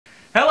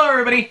Hello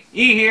everybody,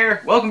 E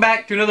here. Welcome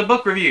back to another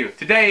book review.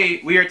 Today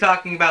we are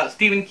talking about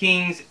Stephen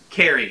King's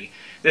Carrie.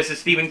 This is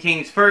Stephen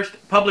King's first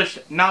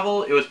published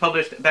novel. It was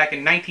published back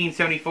in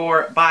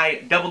 1974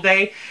 by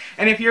Doubleday.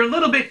 And if you're a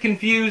little bit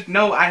confused,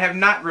 no, I have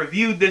not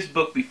reviewed this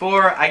book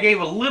before. I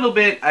gave a little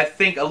bit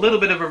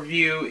of a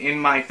review in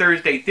my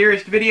Thursday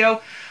Theorist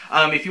video.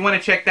 If you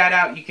want to check that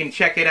out, you can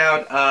check it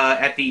out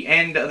at the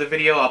end of the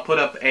video. I'll put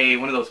up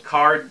one of those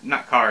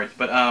not cards,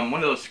 but one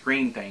of those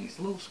screen things,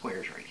 little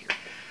squares right here.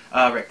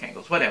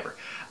 Rectangles, whatever.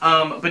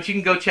 But you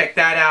can go check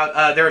that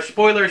out. There are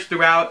spoilers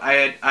throughout.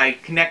 I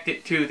connect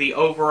it to the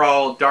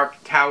overall Dark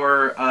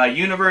Tower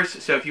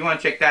universe, so if you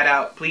want to check that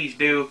out, please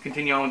do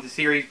continue on with the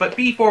series. But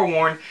be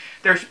forewarned,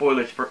 there are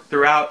spoilers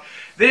throughout.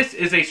 This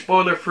is a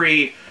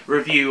spoiler-free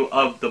review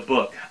of the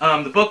book.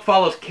 The book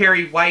follows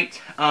Carrie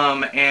White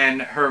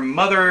and her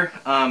mother,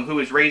 who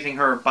is raising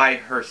her by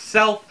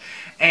herself,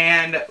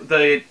 and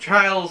the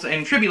trials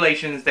and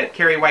tribulations that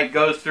Carrie White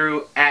goes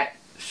through at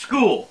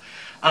school.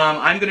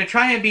 I'm going to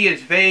try and be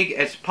as vague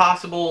as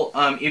possible.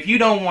 If you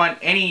don't want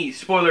any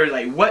spoilers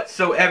like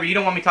whatsoever, you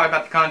don't want me to talk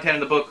about the content of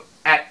the book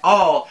at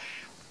all,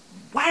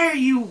 why are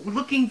you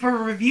looking for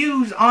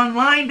reviews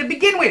online to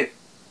begin with?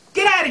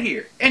 Get out of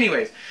here!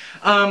 Anyways,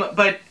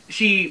 but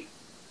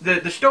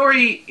the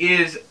story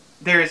is,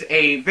 there's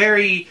a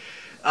very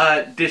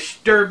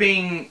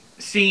disturbing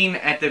scene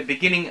at the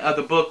beginning of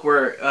the book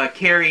where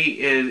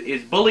Carrie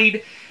is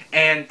bullied.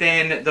 And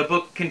then the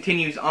book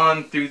continues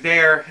on through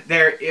there.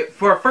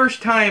 For a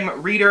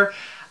first-time reader,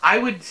 I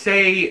would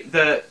say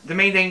the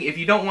main thing, if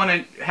you don't want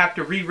to have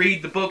to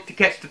reread the book to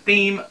catch the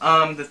theme,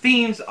 the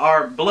themes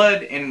are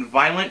blood and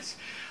violence.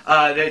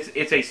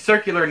 It's a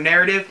circular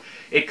narrative.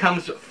 It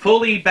comes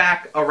fully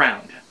back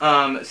around.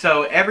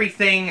 So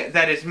everything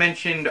that is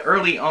mentioned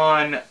early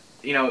on,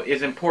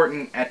 is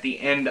important at the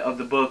end of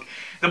the book.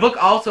 The book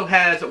also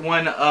has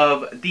one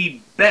of the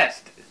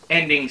best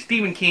endings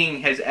Stephen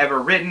King has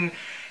ever written.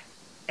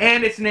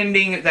 And it's an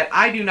ending that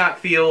I do not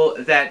feel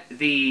that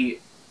the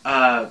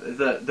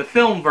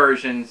film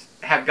versions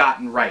have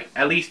gotten right.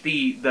 At least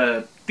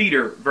the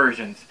theater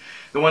versions,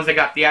 the ones that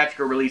got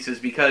theatrical releases,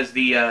 because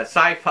the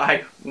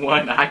sci-fi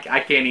one I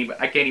can't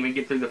even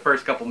get through the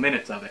first couple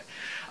minutes of it.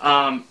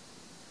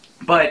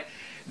 But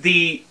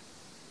the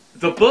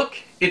book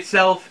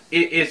itself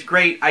is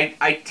great.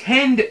 I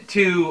tend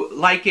to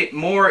like it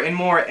more and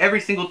more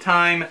every single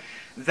time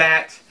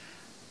that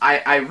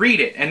I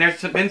read it, and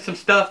there's been some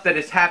stuff that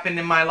has happened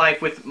in my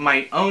life with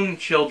my own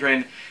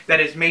children that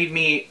has made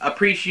me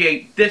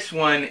appreciate this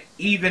one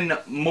even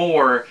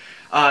more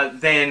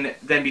than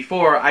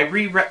before. I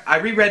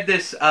reread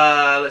this,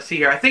 let's see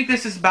here, I think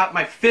this is about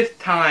my 5th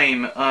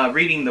time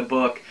reading the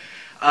book.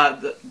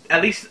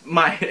 At least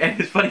and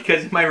it's funny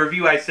because in my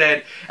review I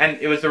said, and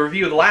it was the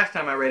review of the last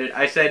time I read it,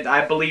 I said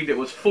I believed it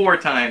was 4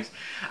 times.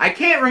 I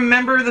can't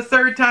remember the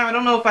 3rd time. I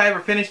don't know if I ever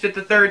finished it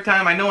the 3rd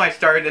time. I know I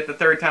started it the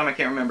 3rd time. I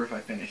can't remember if I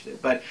finished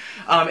it. But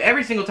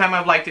every single time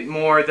I've liked it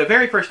more. The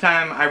very first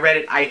time I read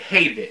it, I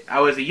hated it.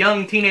 I was a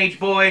young teenage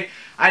boy.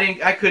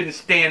 I couldn't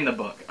stand the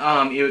book.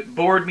 It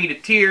bored me to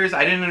tears.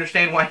 I didn't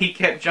understand why he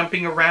kept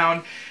jumping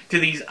around to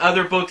these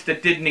other books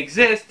that didn't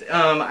exist.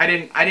 I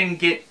didn't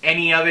get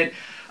any of it.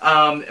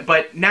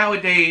 But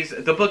nowadays,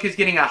 the book is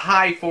getting a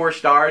high 4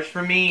 stars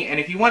for me, and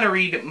if you want to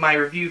read my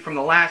review from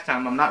the last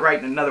time, I'm not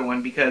writing another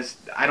one because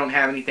I don't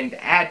have anything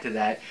to add to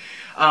that.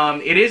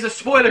 It is a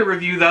spoiler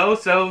review though,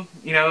 so,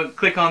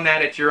 click on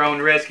that at your own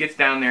risk. It's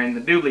down there in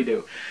the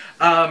doobly-doo.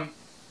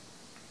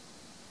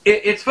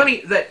 It's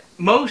funny that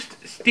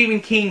most Stephen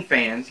King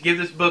fans give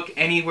this book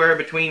anywhere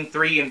between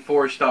 3 and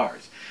 4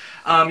 stars.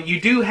 You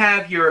do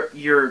have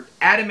your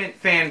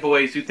adamant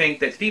fanboys who think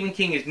that Stephen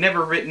King has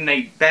never written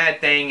a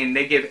bad thing and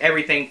they give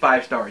everything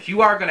 5 stars.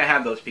 You are going to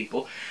have those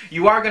people.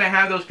 You are going to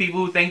have those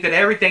people who think that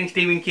everything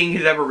Stephen King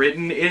has ever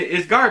written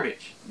is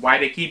garbage. Why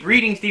they keep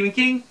reading Stephen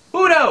King?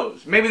 Who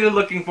knows? Maybe they're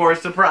looking for a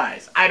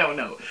surprise. I don't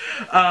know.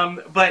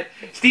 But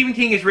Stephen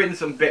King has written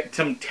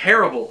some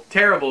terrible,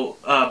 terrible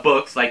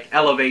books like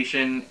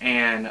Elevation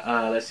and,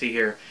 let's see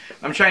here.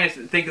 I'm trying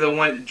to think of the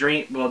one,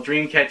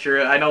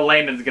 Dreamcatcher. I know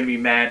Landon's going to be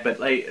mad, but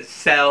like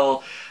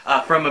Cell,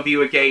 From a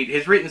Buick 8,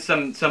 has written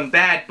some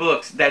bad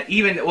books that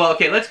even, well,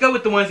 okay, let's go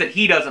with the ones that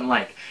he doesn't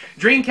like.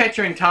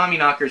 Dreamcatcher and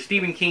Tommyknocker,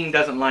 Stephen King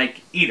doesn't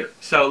like either.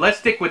 So let's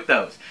stick with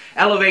those.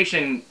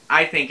 Elevation,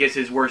 I think, is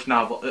his worst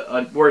novel,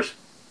 worst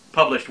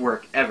published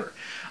work ever.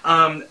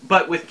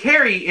 But with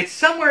Carrie, it's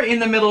somewhere in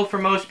the middle for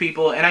most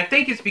people, and I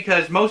think it's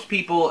because most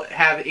people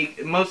have,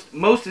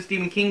 most of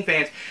Stephen King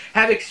fans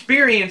have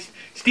experienced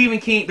Stephen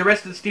King, the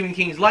rest of Stephen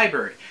King's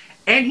library.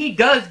 And he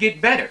does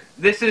get better.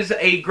 This is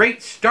a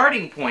great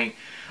starting point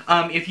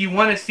if you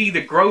want to see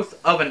the growth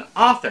of an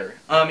author.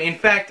 In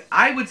fact,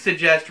 I would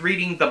suggest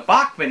reading the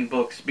Bachman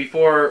books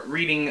before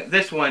reading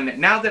this one.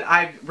 Now that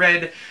I've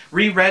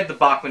reread the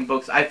Bachman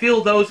books, I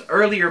feel those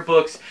earlier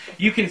books,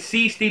 you can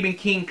see Stephen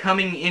King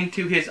coming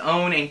into his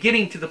own and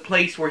getting to the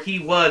place where he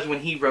was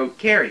when he wrote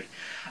Carrie.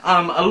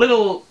 A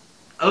little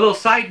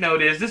side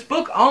note is, this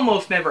book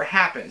almost never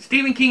happened.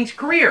 Stephen King's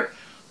career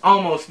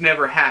almost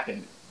never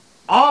happened.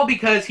 all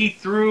because he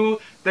threw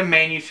the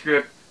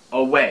manuscript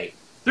away.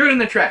 Threw it in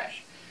the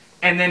trash.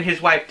 And then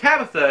his wife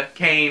Tabitha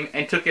came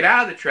and took it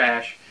out of the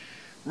trash,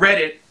 read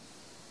it,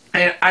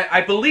 and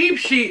I believe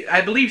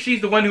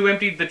she's the one who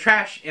emptied the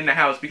trash in the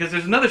house, because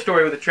there's another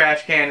story with a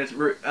trash can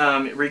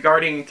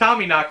regarding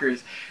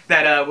Tommyknockers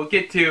that we'll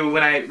get to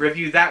when I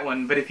review that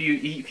one. But if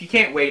you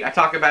can't wait, I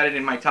talk about it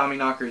in my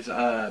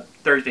Tommyknockers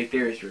Thursday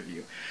Theorist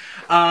review.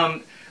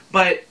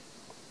 But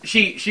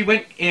she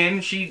went in,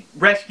 she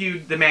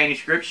rescued the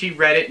manuscript, she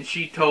read it, and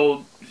she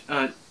told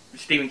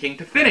Stephen King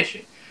to finish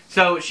it.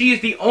 So she is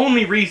the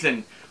only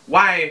reason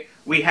why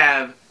we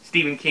have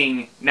Stephen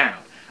King now.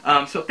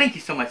 So thank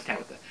you so much,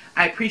 Tabitha.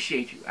 I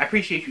appreciate you. I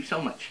appreciate you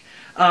so much.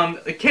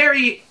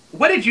 Carrie,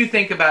 what did you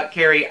think about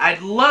Carrie?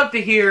 I'd love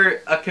to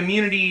hear a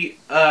community,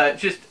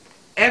 just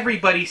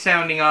everybody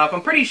sounding off.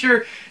 I'm pretty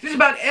sure just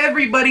about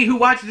everybody who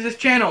watches this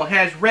channel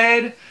has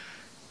read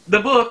the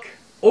book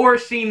or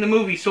seen the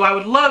movie. So I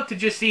would love to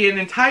just see an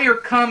entire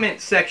comment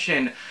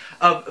section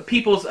of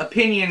people's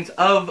opinions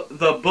of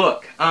the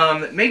book.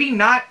 Maybe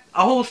not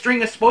a whole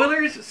string of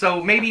spoilers,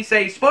 so maybe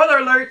say spoiler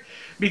alert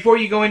before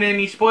you go into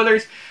any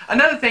spoilers.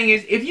 Another thing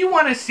is, if you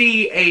want to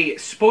see a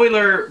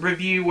spoiler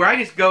review where I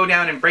just go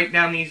down and break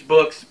down these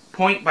books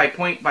point by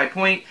point by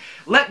point,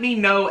 let me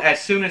know as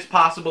soon as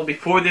possible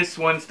before this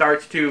one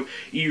starts to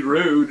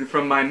erode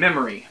from my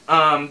memory.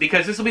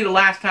 Because this will be the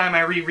last time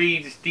I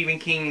reread Stephen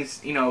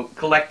King's,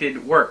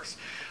 collected works.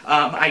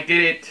 I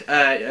did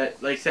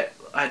it, like I said,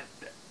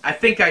 I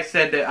think I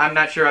said that I'm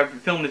not sure. I've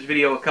filmed this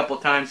video a couple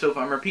times, so if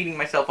I'm repeating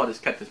myself, I'll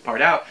just cut this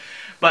part out.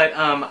 But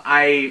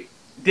I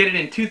did it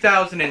in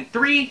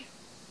 2003,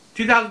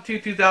 2002,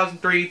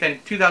 2003, then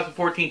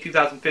 2014,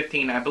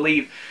 2015, I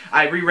believe.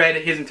 I reread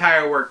his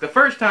entire work. The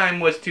first time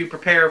was to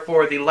prepare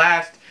for the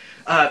last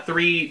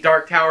 3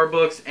 Dark Tower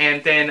books,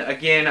 and then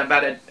again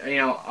about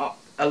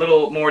a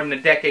little more than a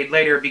decade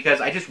later,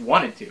 because I just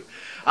wanted to.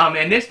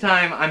 And this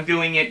time I'm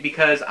doing it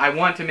because I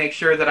want to make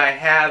sure that I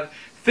have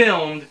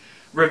filmed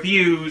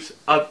reviews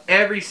of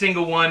every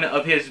single one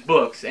of his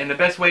books, and the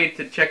best way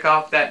to check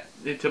off that,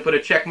 to put a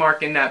check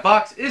mark in that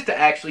box, is to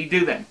actually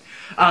do them.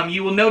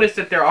 You will notice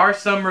that there are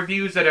some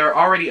reviews that are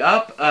already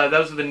up.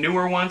 Those are the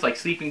newer ones, like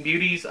Sleeping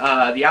Beauties,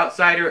 The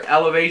Outsider,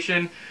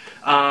 Elevation,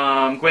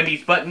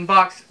 Gwendy's Button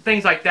Box,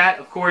 things like that.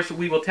 Of course,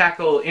 we will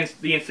tackle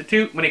The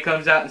Institute when it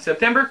comes out in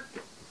September.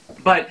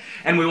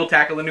 And we will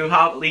tackle the new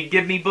Holly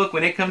Gibney book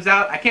when it comes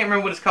out. I can't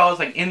remember what it's called. It's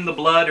like In the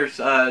Blood or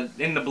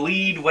In the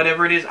Bleed,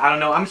 whatever it is. I don't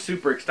know. I'm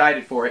super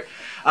excited for it.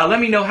 Let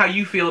me know how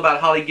you feel about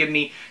Holly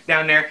Gibney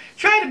down there.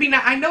 Try to be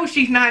not. I know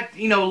she's not,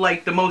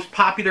 like the most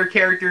popular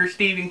character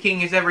Stephen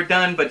King has ever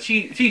done, but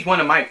she's one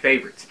of my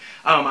favorites.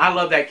 I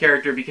love that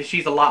character because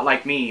she's a lot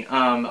like me.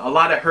 A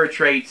lot of her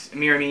traits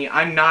mirror me.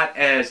 I'm not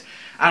as,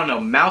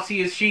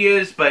 mousy as she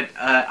is, but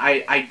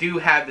I do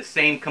have the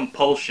same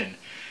compulsion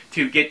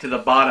to get to the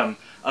bottom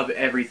of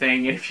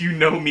everything, and if you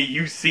know me,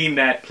 you've seen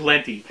that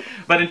plenty.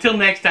 But until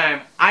next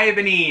time, I have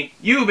been E,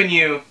 you have been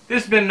you,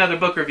 this has been another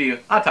book review.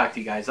 I'll talk to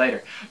you guys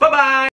later. Bye-bye!